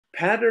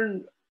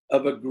pattern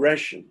of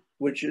aggression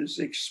which is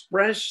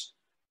expressed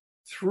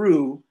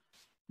through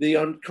the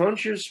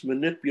unconscious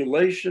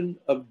manipulation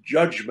of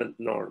judgment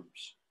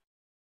norms.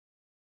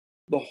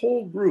 The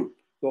whole group,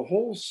 the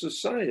whole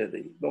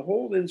society, the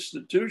whole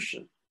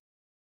institution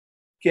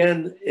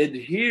can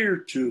adhere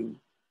to,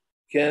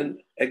 can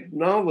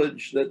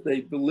acknowledge that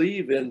they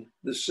believe in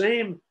the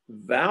same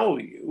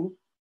value,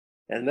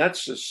 and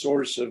that's the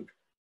source of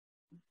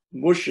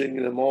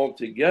mushing them all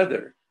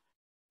together.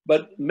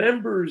 But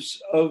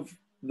members of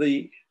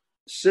the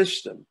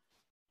system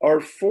are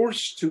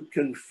forced to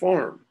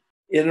conform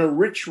in a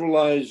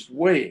ritualized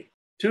way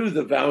to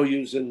the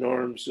values and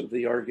norms of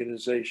the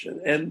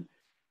organization. And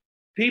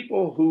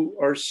people who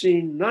are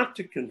seen not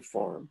to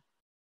conform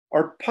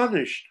are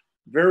punished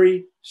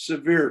very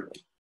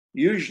severely,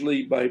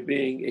 usually by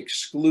being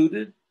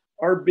excluded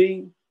or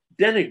being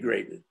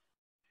denigrated.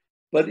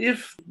 But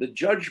if the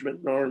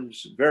judgment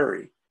norms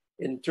vary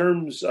in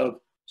terms of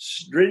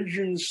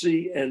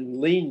stringency and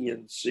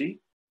leniency,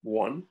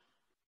 one,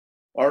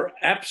 or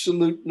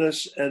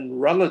absoluteness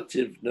and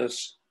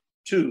relativeness,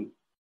 two,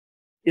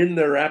 in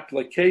their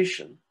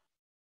application,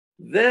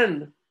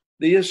 then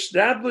the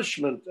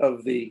establishment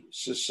of the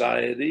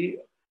society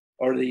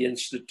or the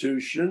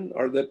institution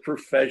or the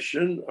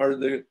profession or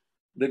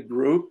the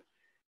group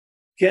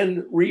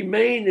can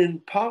remain in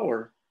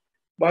power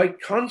by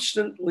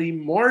constantly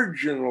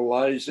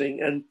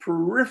marginalizing and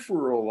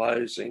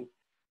peripheralizing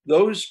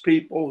those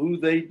people who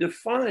they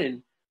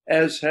define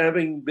as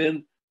having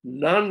been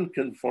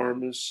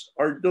nonconformists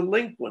or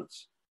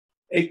delinquents.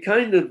 A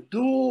kind of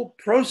dual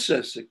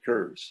process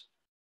occurs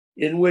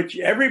in which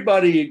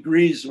everybody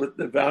agrees with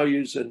the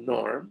values and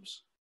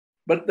norms,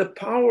 but the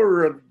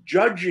power of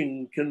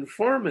judging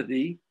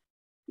conformity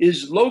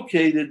is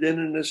located in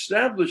an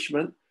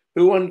establishment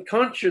who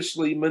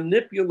unconsciously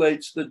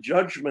manipulates the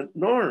judgment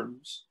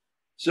norms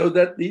so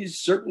that these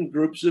certain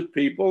groups of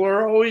people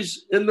are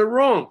always in the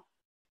wrong.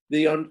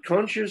 The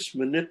unconscious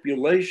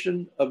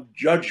manipulation of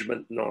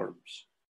judgment norms.